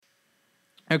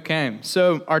Okay,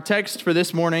 so our text for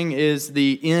this morning is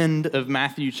the end of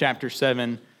Matthew chapter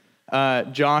 7.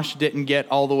 Josh didn't get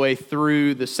all the way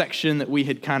through the section that we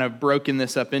had kind of broken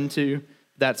this up into.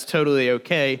 That's totally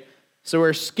okay. So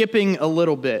we're skipping a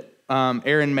little bit.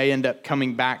 Aaron may end up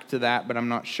coming back to that, but I'm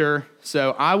not sure.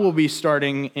 So I will be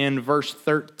starting in verse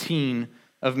 13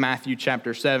 of Matthew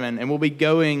chapter 7, and we'll be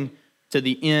going to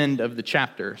the end of the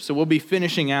chapter. So we'll be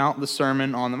finishing out the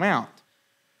Sermon on the Mount.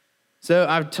 So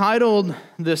I've titled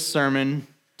this sermon,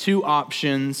 Two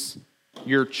Options,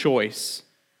 Your Choice.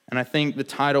 And I think the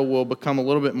title will become a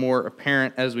little bit more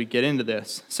apparent as we get into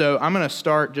this. So I'm going to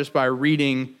start just by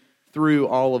reading through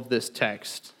all of this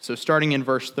text. So starting in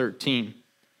verse 13,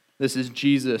 this is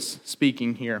Jesus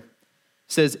speaking here. It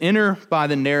says, "Enter by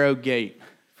the narrow gate,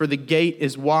 for the gate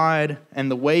is wide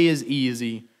and the way is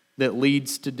easy that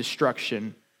leads to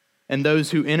destruction, and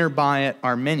those who enter by it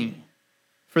are many.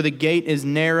 For the gate is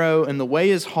narrow and the way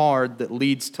is hard that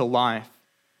leads to life,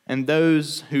 and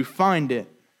those who find it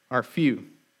are few.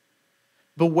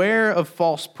 Beware of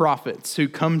false prophets who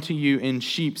come to you in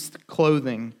sheep's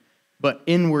clothing, but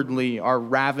inwardly are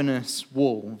ravenous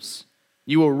wolves.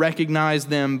 You will recognize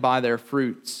them by their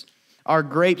fruits. Are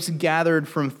grapes gathered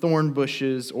from thorn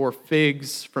bushes or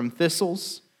figs from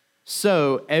thistles?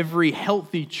 So every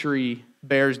healthy tree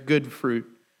bears good fruit,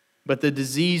 but the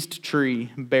diseased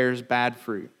tree bears bad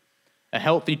fruit. A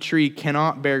healthy tree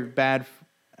cannot bear bad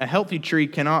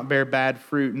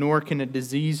fruit, nor can a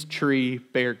diseased tree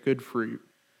bear good fruit.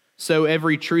 So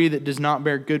every tree that does not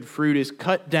bear good fruit is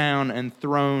cut down and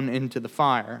thrown into the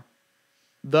fire.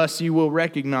 Thus you will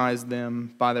recognize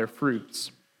them by their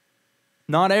fruits.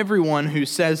 Not everyone who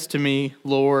says to me,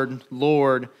 'Lord,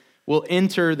 Lord,' will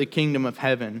enter the kingdom of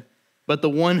heaven, but the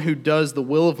one who does the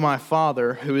will of my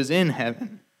Father who is in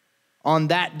heaven. On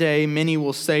that day, many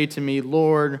will say to me,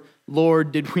 'Lord,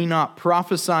 Lord, did we not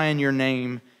prophesy in your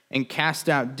name and cast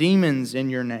out demons in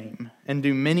your name and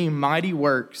do many mighty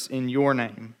works in your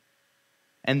name?'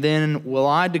 And then will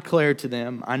I declare to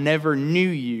them, 'I never knew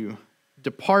you.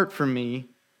 Depart from me,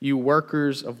 you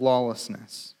workers of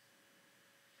lawlessness.'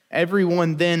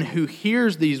 Everyone then who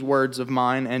hears these words of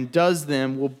mine and does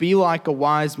them will be like a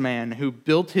wise man who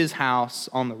built his house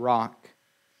on the rock.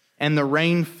 And the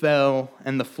rain fell,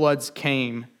 and the floods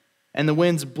came, and the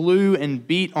winds blew and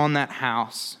beat on that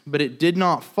house, but it did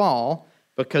not fall,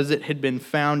 because it had been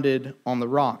founded on the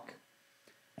rock.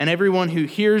 And everyone who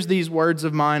hears these words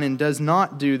of mine and does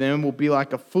not do them will be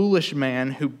like a foolish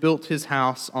man who built his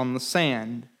house on the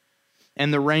sand.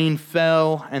 And the rain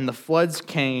fell, and the floods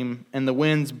came, and the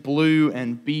winds blew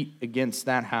and beat against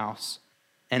that house,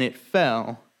 and it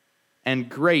fell, and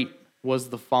great was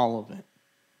the fall of it.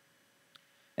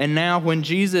 And now when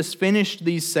Jesus finished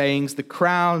these sayings, the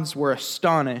crowds were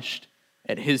astonished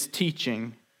at his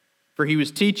teaching, for he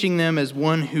was teaching them as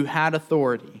one who had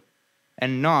authority,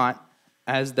 and not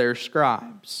as their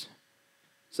scribes."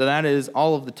 So that is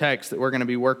all of the text that we're going to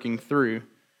be working through.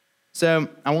 So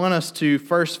I want us to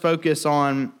first focus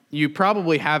on, you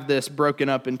probably have this broken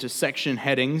up into section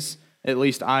headings, at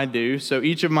least I do. So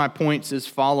each of my points is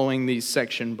following these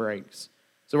section breaks.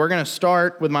 So we're going to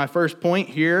start with my first point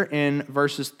here in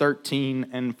verses 13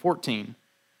 and 14.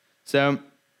 So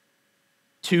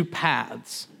two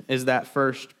paths is that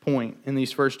first point in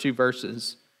these first two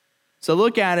verses. So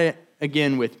look at it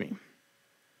again with me.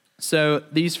 So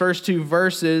these first two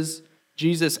verses,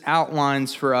 Jesus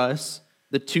outlines for us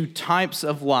the two types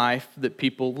of life that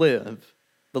people live: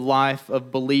 the life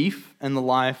of belief and the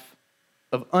life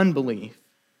of unbelief.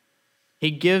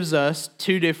 He gives us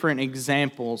two different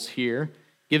examples here.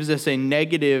 Gives us a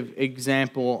negative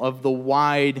example of the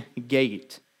wide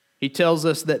gate. He tells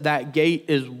us that that gate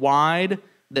is wide,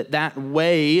 that that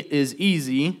way is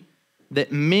easy,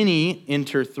 that many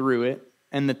enter through it,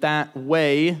 and that that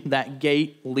way, that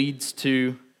gate, leads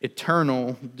to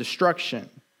eternal destruction.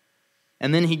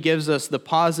 And then he gives us the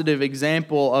positive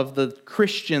example of the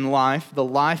Christian life, the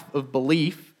life of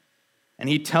belief, and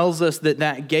he tells us that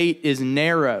that gate is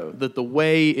narrow, that the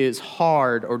way is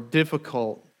hard or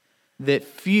difficult, that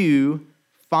few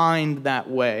find that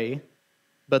way,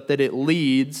 but that it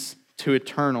leads to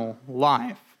eternal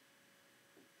life.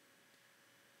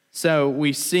 So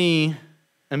we see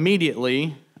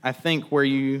immediately, I think where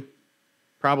you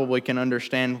probably can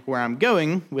understand where I'm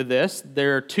going with this,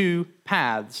 there are two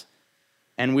paths.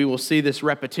 And we will see this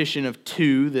repetition of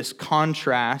two, this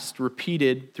contrast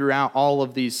repeated throughout all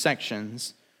of these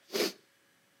sections.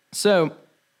 So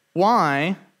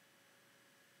why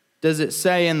does it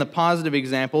say in the positive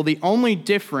example, the only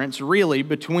difference really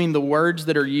between the words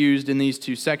that are used in these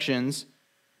two sections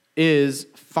is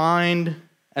find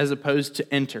as opposed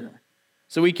to enter?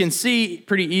 So we can see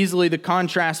pretty easily the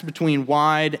contrast between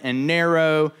wide and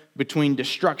narrow, between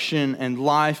destruction and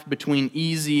life, between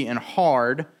easy and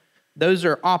hard. Those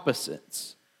are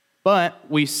opposites. But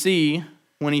we see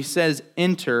when he says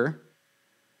enter,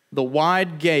 the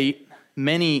wide gate,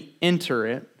 many enter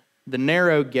it. The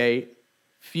narrow gate,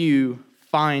 few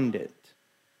find it.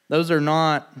 Those are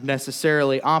not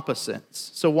necessarily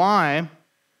opposites. So why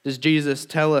does Jesus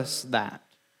tell us that?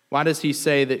 Why does he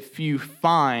say that few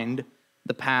find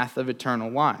the path of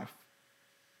eternal life?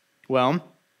 Well,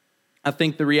 I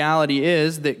think the reality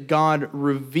is that God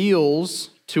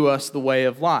reveals to us the way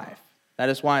of life. That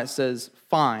is why it says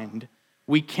find.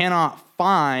 We cannot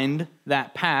find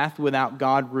that path without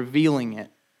God revealing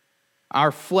it.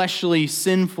 Our fleshly,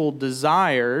 sinful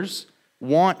desires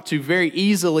want to very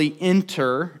easily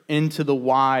enter into the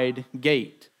wide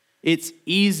gate. It's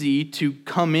easy to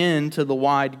come into the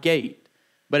wide gate,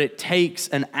 but it takes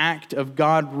an act of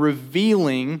God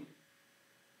revealing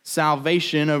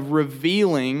salvation, of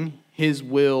revealing his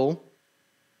will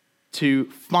to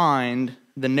find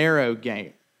the narrow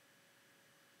gate.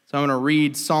 So I'm going to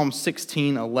read Psalm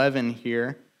 16:11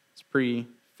 here. It's a pretty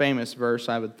famous verse,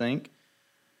 I would think.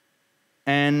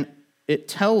 And it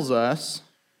tells us,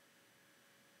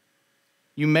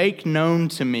 "You make known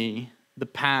to me the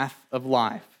path of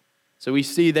life." So we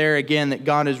see there again that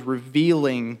God is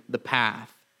revealing the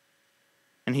path.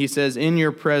 And he says, "In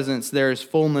your presence there is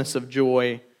fullness of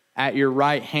joy. At your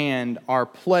right hand are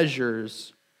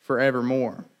pleasures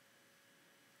forevermore."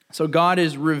 So God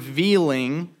is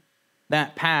revealing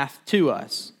that path to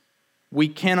us. We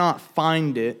cannot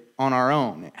find it on our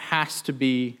own. It has to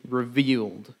be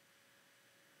revealed.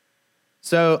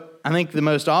 So I think the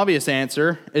most obvious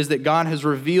answer is that God has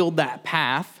revealed that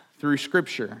path through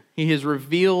Scripture. He has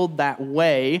revealed that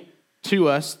way to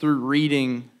us through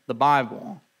reading the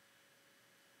Bible.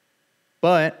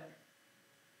 But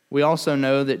we also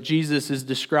know that Jesus is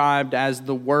described as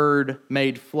the Word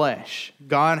made flesh.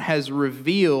 God has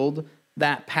revealed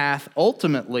that path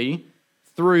ultimately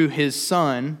through his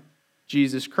Son,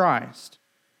 Jesus Christ.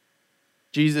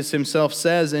 Jesus himself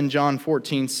says in John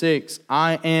 14:6,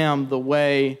 "I am the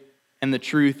way and the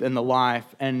truth and the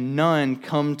life, and none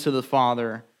come to the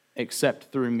Father except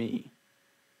through me."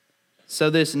 So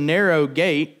this narrow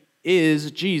gate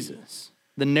is Jesus.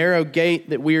 The narrow gate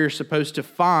that we are supposed to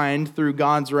find through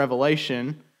God's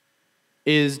revelation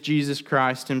is Jesus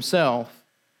Christ himself.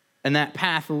 And that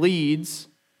path leads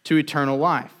to eternal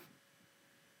life.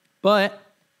 But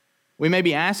we may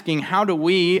be asking, how do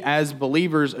we as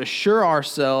believers assure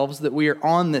ourselves that we are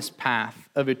on this path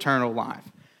of eternal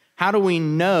life? How do we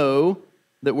know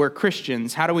that we're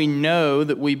Christians? How do we know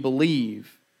that we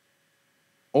believe?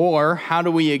 Or how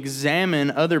do we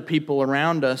examine other people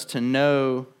around us to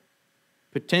know,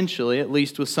 potentially, at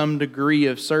least with some degree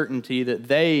of certainty, that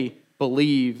they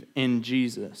believe in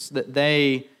Jesus, that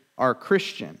they are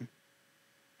Christian?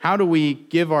 How do we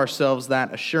give ourselves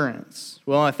that assurance?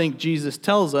 Well, I think Jesus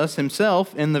tells us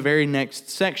himself in the very next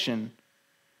section.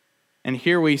 And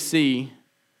here we see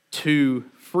two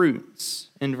fruits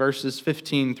in verses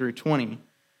 15 through 20.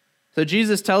 So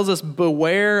Jesus tells us,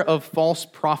 beware of false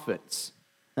prophets.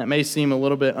 That may seem a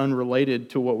little bit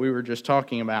unrelated to what we were just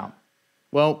talking about.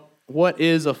 Well, what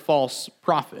is a false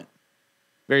prophet?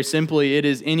 Very simply, it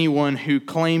is anyone who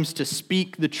claims to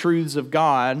speak the truths of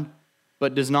God,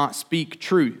 but does not speak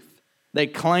truth. They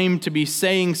claim to be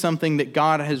saying something that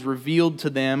God has revealed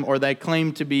to them, or they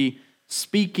claim to be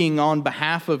speaking on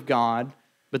behalf of God,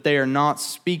 but they are not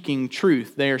speaking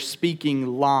truth. They are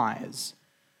speaking lies.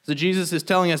 So Jesus is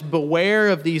telling us, beware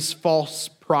of these false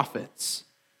prophets.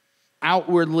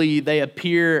 Outwardly, they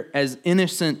appear as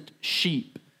innocent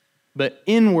sheep, but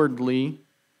inwardly,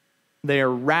 they are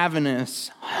ravenous,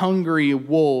 hungry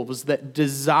wolves that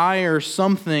desire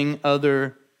something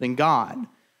other than God.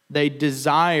 They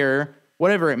desire,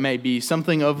 whatever it may be,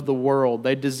 something of the world.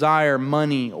 They desire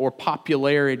money or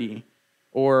popularity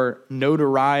or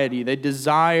notoriety. They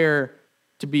desire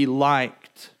to be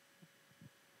liked.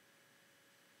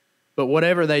 But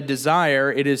whatever they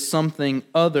desire, it is something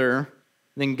other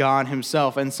than God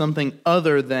himself and something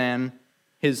other than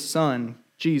his Son,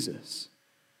 Jesus.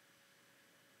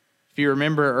 If you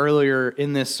remember earlier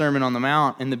in this Sermon on the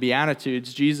Mount, in the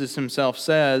Beatitudes, Jesus himself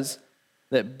says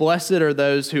that blessed are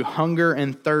those who hunger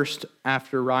and thirst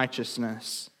after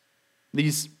righteousness.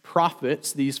 These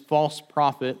prophets, these false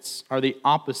prophets, are the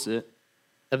opposite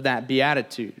of that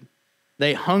beatitude.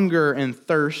 They hunger and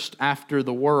thirst after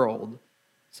the world,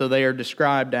 so they are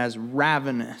described as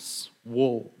ravenous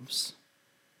wolves.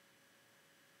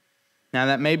 Now,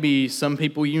 that may be some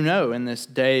people you know in this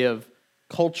day of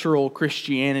cultural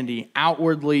Christianity.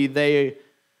 Outwardly, they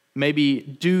maybe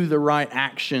do the right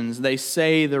actions, they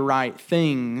say the right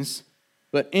things,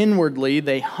 but inwardly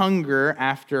they hunger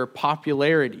after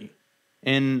popularity.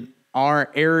 In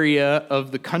our area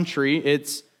of the country,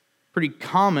 it's pretty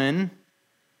common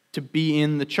to be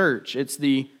in the church. It's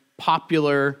the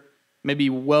popular, maybe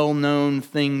well-known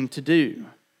thing to do.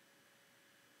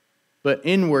 But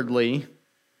inwardly,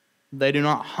 they do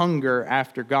not hunger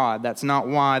after God. That's not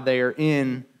why they are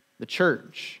in the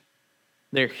church.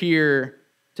 They're here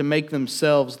to make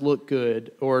themselves look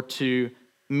good, or to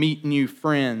meet new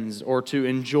friends, or to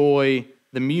enjoy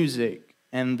the music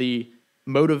and the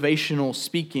motivational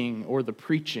speaking or the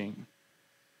preaching.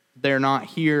 They're not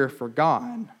here for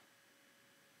God.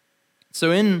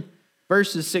 So in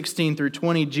verses 16 through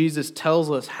 20, Jesus tells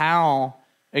us how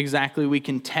exactly we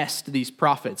can test these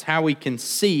prophets, how we can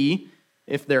see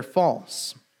if they're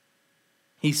false.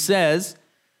 He says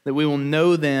that we will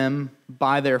know them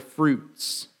by their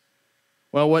fruits.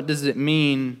 Well, what does it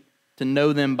mean to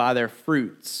know them by their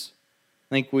fruits?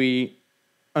 I think we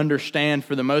understand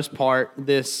for the most part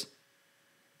this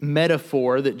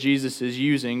metaphor that Jesus is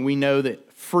using. We know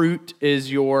that fruit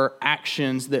is your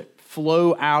actions that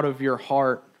flow out of your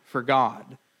heart for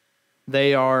God.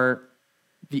 They are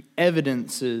the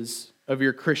evidences of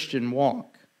your Christian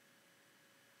walk.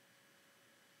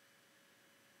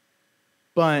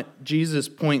 But Jesus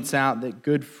points out that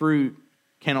good fruit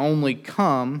can only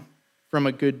come from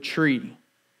a good tree,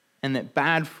 and that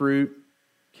bad fruit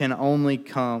can only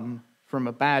come from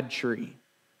a bad tree.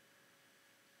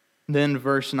 Then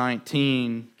verse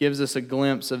 19 gives us a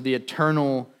glimpse of the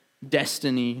eternal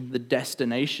destiny, the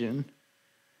destination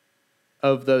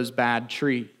of those bad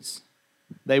trees.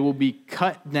 They will be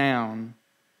cut down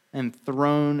and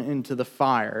thrown into the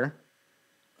fire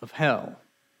of hell.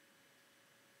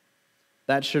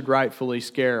 That should rightfully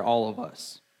scare all of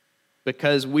us,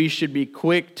 because we should be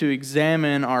quick to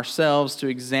examine ourselves, to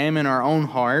examine our own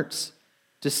hearts,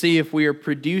 to see if we are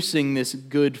producing this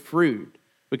good fruit.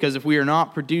 Because if we are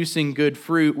not producing good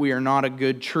fruit, we are not a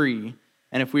good tree.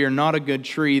 And if we are not a good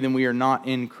tree, then we are not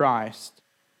in Christ.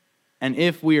 And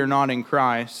if we are not in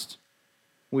Christ,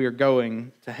 we are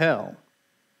going to hell.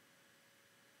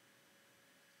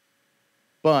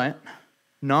 But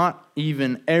not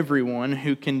even everyone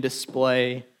who can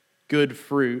display good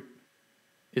fruit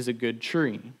is a good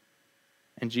tree.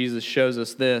 And Jesus shows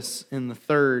us this in the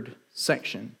third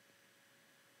section.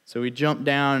 So we jump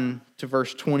down to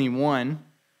verse 21,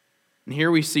 and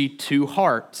here we see two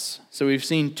hearts. So we've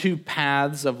seen two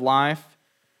paths of life,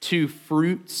 two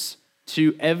fruits,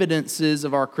 two evidences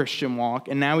of our Christian walk,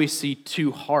 and now we see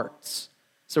two hearts.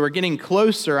 So we're getting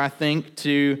closer, I think,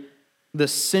 to the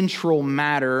central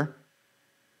matter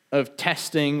of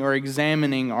testing or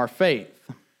examining our faith.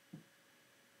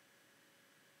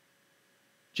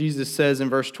 Jesus says in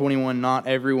verse 21, "Not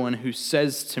everyone who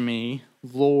says to me,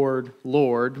 'Lord,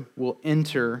 Lord,' will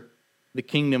enter the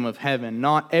kingdom of heaven."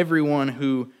 Not everyone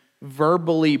who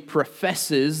verbally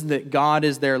professes that God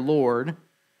is their Lord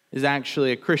is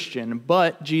actually a Christian.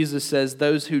 But Jesus says,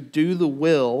 "Those who do the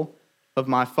will of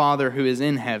my Father who is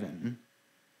in heaven."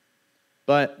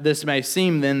 But this may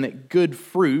seem then that good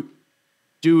fruit,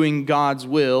 doing God's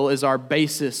will, is our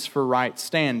basis for right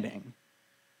standing.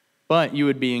 But you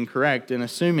would be incorrect in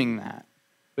assuming that,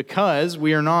 because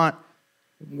we are not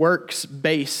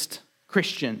works-based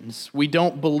Christians. We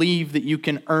don't believe that you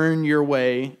can earn your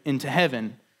way into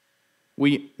heaven.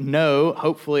 We know,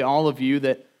 hopefully all of you,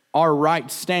 that our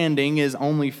right standing is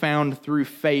only found through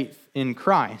faith in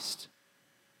Christ.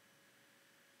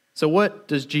 So what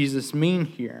does Jesus mean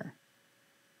here?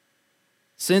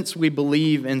 Since we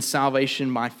believe in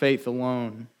salvation by faith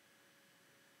alone,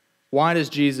 why does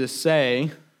Jesus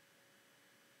say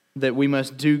that we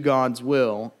must do God's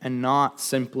will and not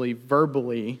simply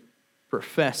verbally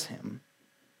profess Him?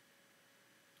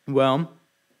 Well,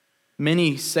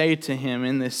 many say to Him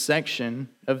in this section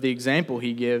of the example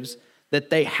He gives that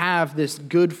they have this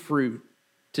good fruit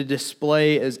to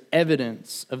display as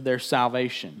evidence of their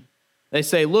salvation. They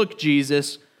say, "Look,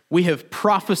 Jesus, we have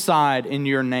prophesied in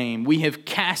your name. We have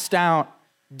cast out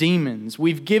demons.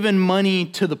 We've given money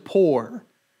to the poor.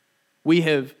 We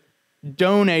have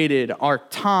donated our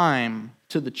time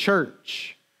to the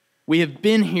church. We have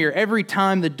been here every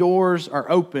time the doors are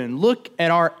open. Look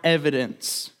at our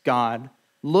evidence, God.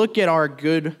 Look at our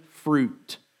good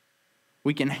fruit."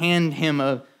 We can hand Him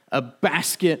a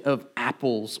basket of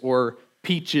apples or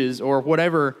peaches or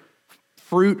whatever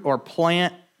fruit or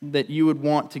plant that you would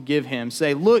want to give Him.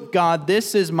 Say, "Look, God,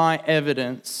 this is my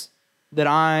evidence that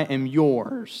I am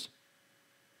yours."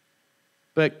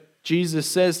 But Jesus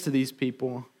says to these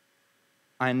people,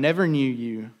 "I never knew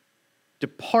you.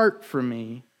 Depart from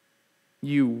me,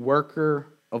 you worker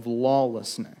of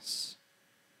lawlessness.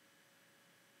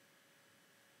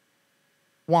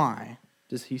 Why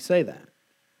does he say that?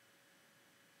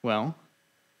 Well,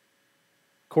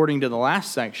 according to the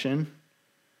last section,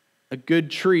 a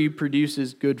good tree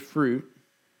produces good fruit.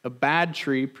 A bad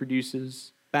tree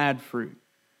produces bad fruit.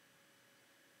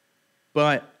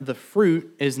 But the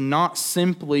fruit is not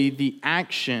simply the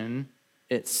action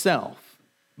itself.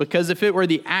 Because if it were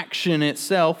the action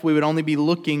itself, we would only be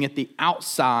looking at the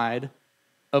outside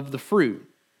of the fruit.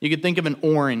 You could think of an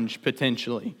orange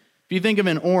potentially. If you think of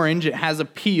an orange, it has a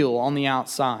peel on the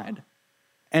outside.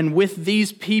 And with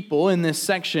these people in this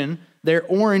section, their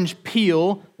orange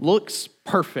peel looks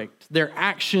perfect. Their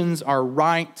actions are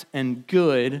right and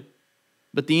good,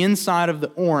 but the inside of the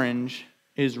orange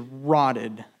is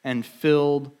rotted and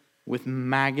filled with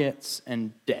maggots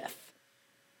and death.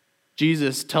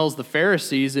 Jesus tells the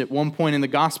Pharisees at one point in the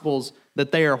Gospels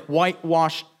that they are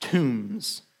whitewashed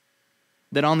tombs,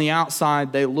 that on the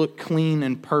outside they look clean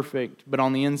and perfect, but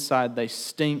on the inside they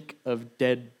stink of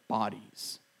dead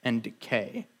bodies and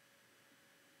decay.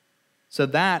 So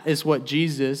that is what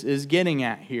Jesus is getting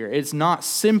at here. It's not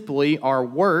simply our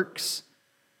works,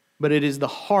 but it is the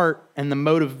heart and the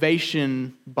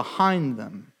motivation behind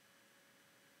them.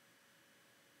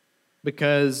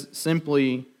 Because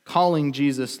simply calling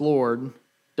Jesus Lord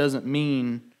doesn't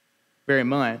mean very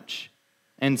much,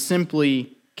 and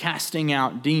simply casting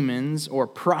out demons or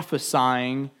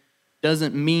prophesying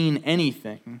doesn't mean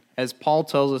anything. As Paul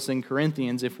tells us in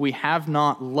Corinthians, if we have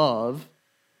not love,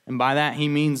 and by that he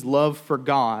means love for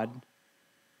God,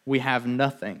 we have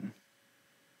nothing.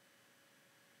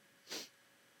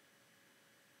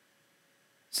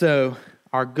 So,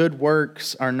 our good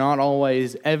works are not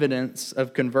always evidence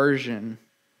of conversion,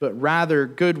 but rather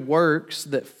good works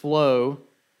that flow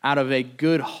out of a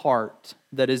good heart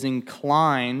that is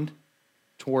inclined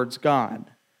towards God.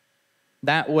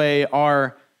 That way,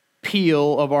 our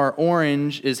peel of our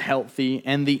orange is healthy,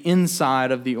 and the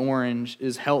inside of the orange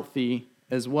is healthy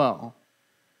as well.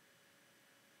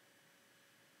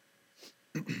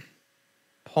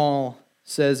 Paul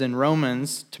says in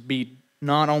Romans to be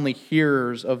not only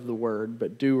hearers of the word,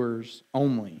 but doers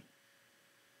only.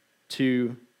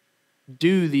 To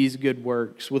do these good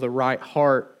works with a right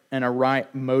heart and a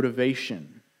right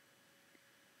motivation.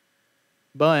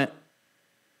 But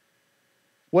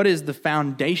what is the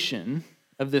foundation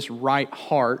of this right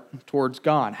heart towards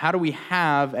God? How do we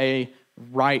have a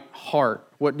right heart?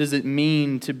 What does it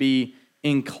mean to be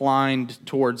inclined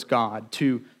towards God,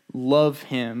 to love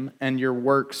Him and your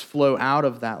works flow out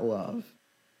of that love?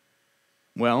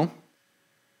 Well,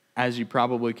 as you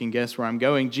probably can guess where I'm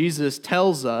going, Jesus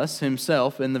tells us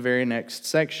himself in the very next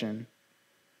section,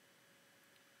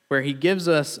 where he gives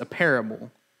us a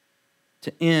parable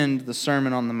to end the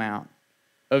Sermon on the Mount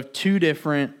of two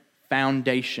different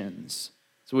foundations.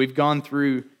 So we've gone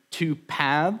through two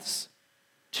paths,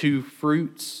 two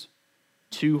fruits,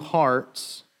 two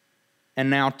hearts, and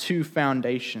now two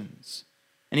foundations.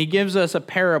 And he gives us a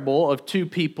parable of two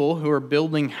people who are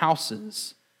building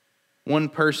houses. One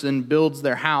person builds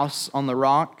their house on the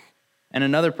rock, and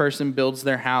another person builds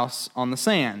their house on the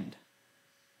sand.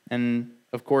 And,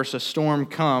 of course, a storm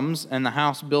comes, and the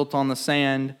house built on the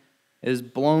sand is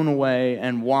blown away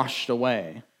and washed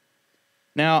away.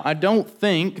 Now, I don't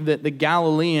think that the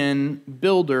Galilean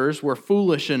builders were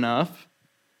foolish enough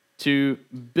to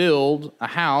build a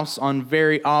house on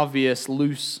very obvious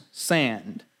loose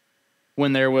sand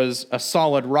when there was a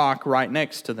solid rock right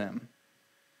next to them.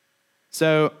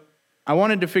 So I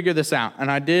wanted to figure this out, and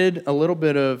I did a little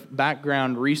bit of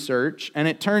background research, and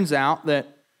it turns out that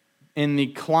in the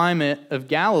climate of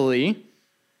Galilee,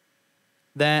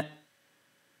 that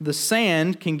the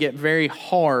sand can get very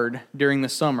hard during the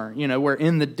summer. You know, we're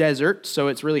in the desert, so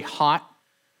it's really hot.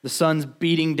 The sun's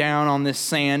beating down on this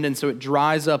sand, and so it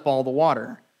dries up all the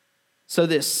water. So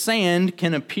this sand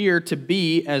can appear to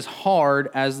be as hard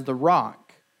as the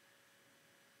rock.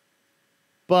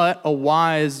 But a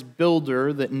wise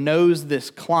builder that knows this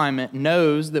climate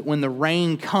knows that when the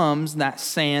rain comes, that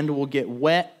sand will get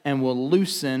wet and will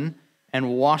loosen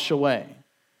and wash away.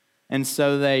 And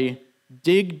so they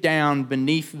dig down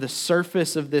beneath the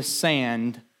surface of this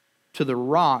sand to the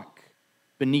rock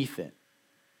beneath it.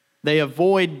 They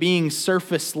avoid being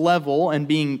surface level and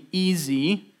being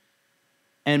easy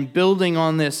and building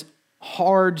on this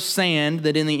hard sand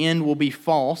that in the end will be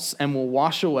false and will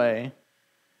wash away.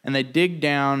 And they dig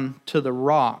down to the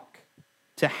rock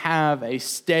to have a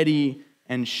steady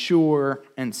and sure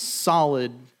and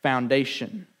solid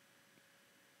foundation.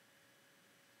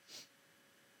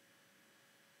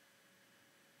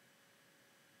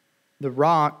 The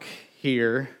rock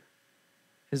here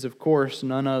is, of course,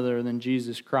 none other than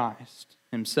Jesus Christ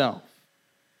himself.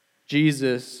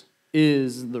 Jesus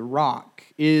is the rock,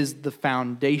 is the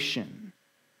foundation.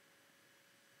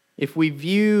 If we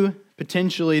view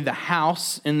potentially the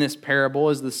house in this parable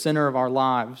as the center of our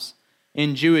lives,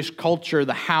 in Jewish culture,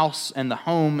 the house and the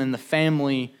home and the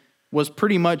family was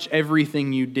pretty much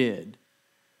everything you did.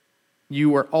 You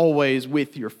were always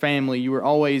with your family. You were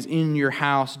always in your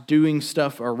house doing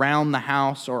stuff around the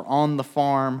house or on the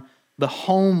farm. The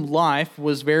home life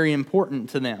was very important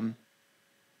to them.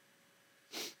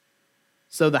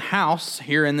 So the house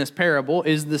here in this parable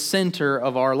is the center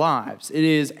of our lives. It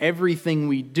is everything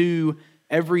we do,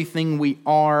 everything we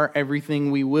are,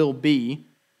 everything we will be.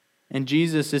 And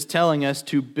Jesus is telling us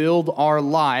to build our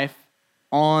life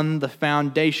on the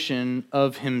foundation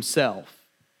of himself.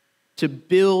 To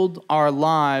build our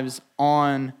lives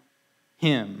on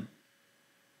him.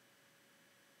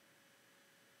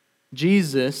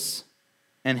 Jesus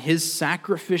and his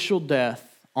sacrificial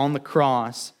death on the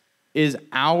cross is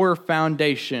our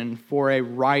foundation for a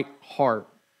right heart.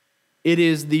 It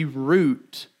is the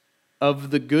root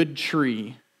of the good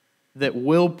tree that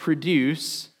will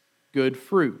produce good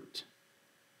fruit.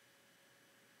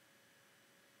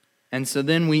 And so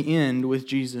then we end with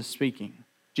Jesus speaking.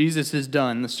 Jesus is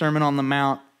done. The Sermon on the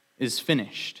Mount is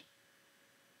finished.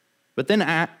 But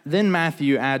then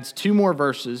Matthew adds 2 more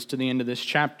verses to the end of this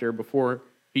chapter before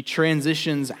he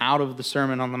transitions out of the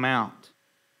Sermon on the Mount.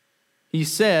 He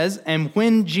says, and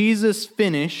when Jesus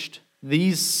finished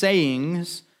these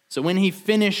sayings, so when he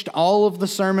finished all of the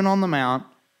Sermon on the Mount,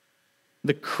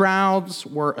 the crowds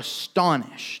were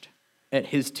astonished at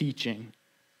his teaching,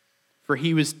 for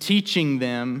he was teaching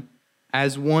them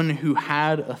as one who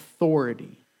had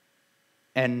authority,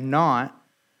 and not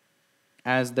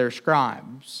as their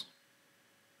scribes.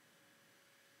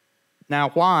 Now,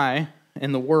 why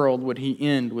in the world would he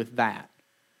end with that?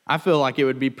 I feel like it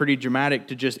would be pretty dramatic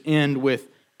to just end with,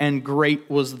 and great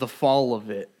was the fall of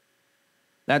it.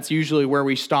 That's usually where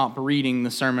we stop reading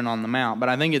the Sermon on the Mount. But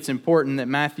I think it's important that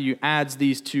Matthew adds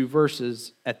these 2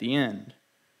 verses at the end,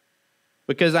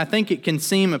 because I think it can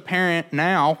seem apparent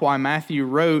now why Matthew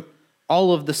wrote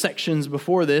all of the sections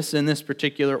before this in this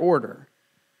particular order.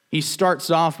 He starts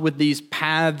off with these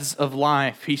paths of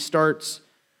life. He starts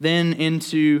then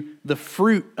into the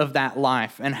fruit of that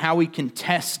life and how we can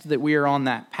test that we are on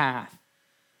that path.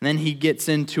 And then he gets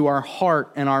into our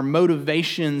heart and our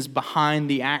motivations behind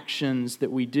the actions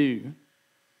that we do.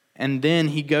 And then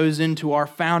he goes into our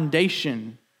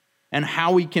foundation and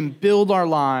how we can build our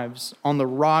lives on the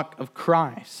rock of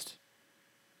Christ.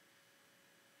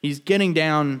 He's getting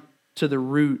down to the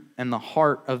root and the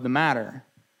heart of the matter.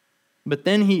 But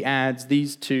then he adds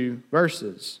these 2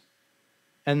 verses,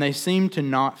 and they seem to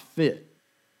not fit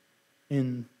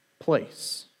in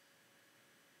place.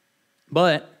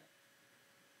 But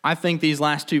I think these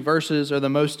last 2 verses are the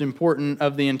most important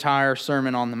of the entire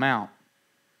Sermon on the Mount.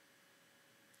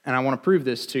 And I want to prove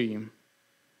this to you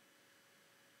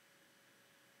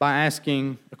by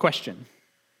asking a question.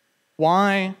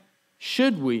 Why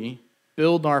should we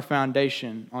build our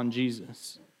foundation on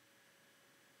Jesus?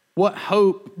 What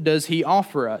hope does he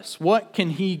offer us? What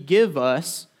can he give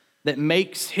us that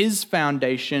makes his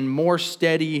foundation more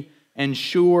steady and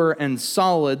sure and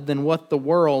solid than what the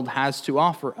world has to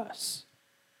offer us?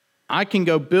 I can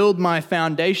go build my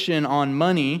foundation on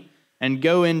money and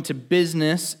go into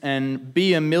business and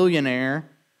be a millionaire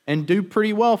and do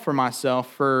pretty well for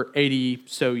myself for 80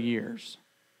 so years.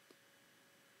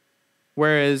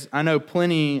 Whereas I know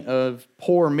plenty of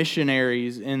poor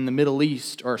missionaries in the Middle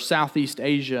East or Southeast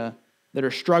Asia that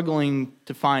are struggling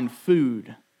to find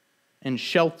food and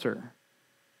shelter.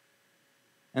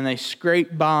 And they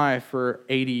scrape by for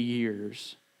 80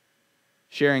 years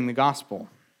sharing the gospel.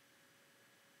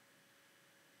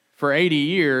 For 80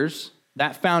 years,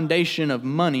 that foundation of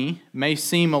money may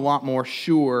seem a lot more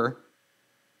sure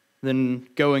than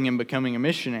going and becoming a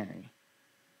missionary.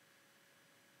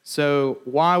 So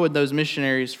why would those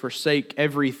missionaries forsake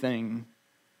everything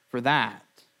for that?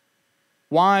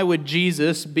 Why would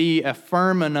Jesus be a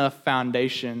firm enough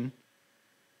foundation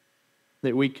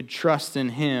that we could trust in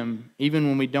him even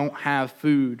when we don't have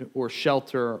food or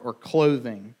shelter or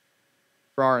clothing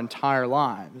for our entire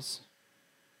lives?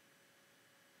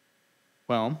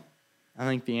 Well, I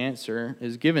think the answer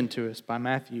is given to us by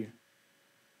Matthew.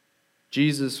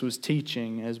 Jesus was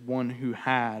teaching as one who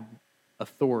had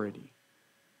authority.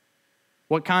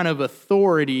 What kind of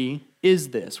authority is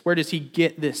this? Where does he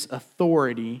get this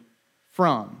authority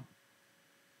from?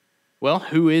 Well,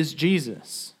 who is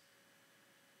Jesus?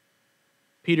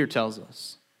 Peter tells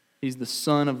us he's the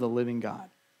Son of the living God.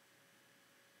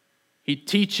 He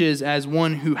teaches as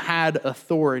one who had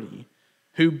authority,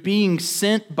 who being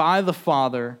sent by the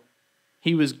Father,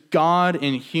 he was God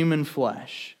in human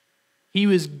flesh. He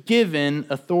was given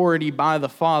authority by the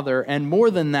Father, and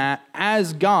more than that,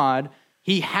 as God,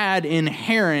 he had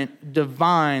inherent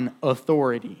divine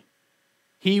authority.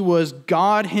 He was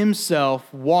God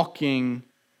himself walking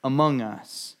among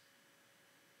us.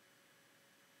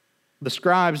 The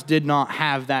scribes did not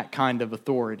have that kind of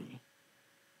authority.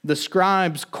 The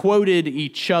scribes quoted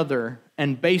each other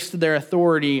and based their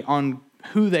authority on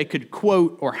who they could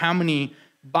quote or how many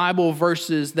Bible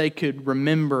verses they could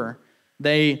remember.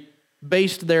 They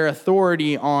based their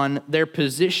authority on their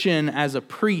position as a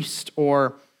priest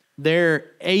or their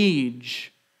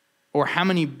age or how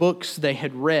many books they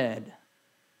had read.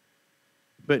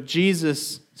 But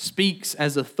Jesus speaks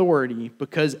as authority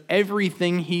because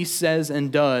everything he says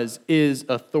and does is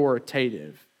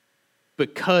authoritative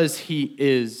because he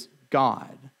is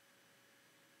God.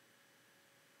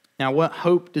 Now, what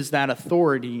hope does that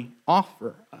authority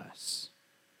offer us?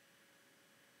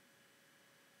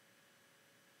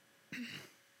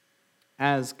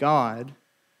 As God,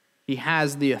 he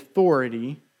has the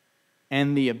authority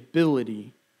and the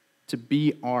ability to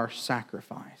be our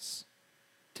sacrifice,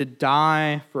 to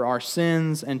die for our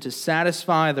sins and to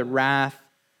satisfy the wrath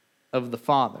of the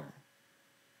Father.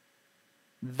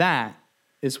 That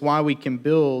is why we can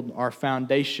build our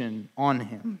foundation on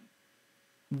him.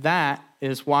 That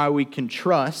is why we can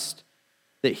trust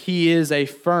that he is a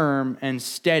firm and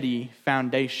steady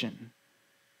foundation.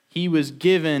 He was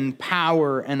given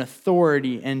power and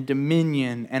authority and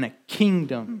dominion and a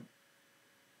kingdom.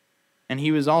 And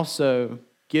he was also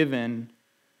given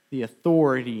the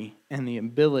authority and the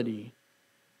ability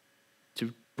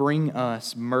to bring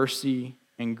us mercy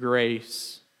and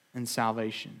grace and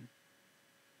salvation.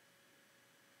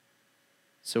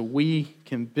 So we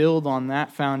can build on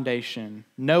that foundation,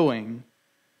 knowing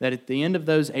that at the end of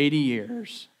those 80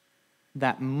 years,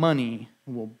 that money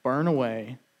will burn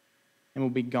away and will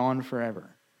be gone forever.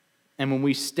 And when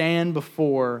we stand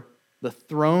before the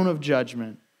throne of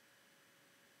judgment,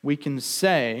 we can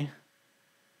say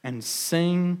and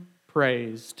sing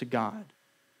praise to God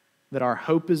that our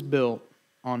hope is built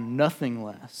on nothing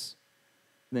less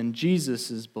than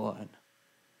Jesus' blood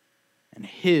and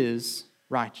his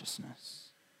righteousness.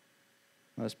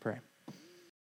 Let us pray.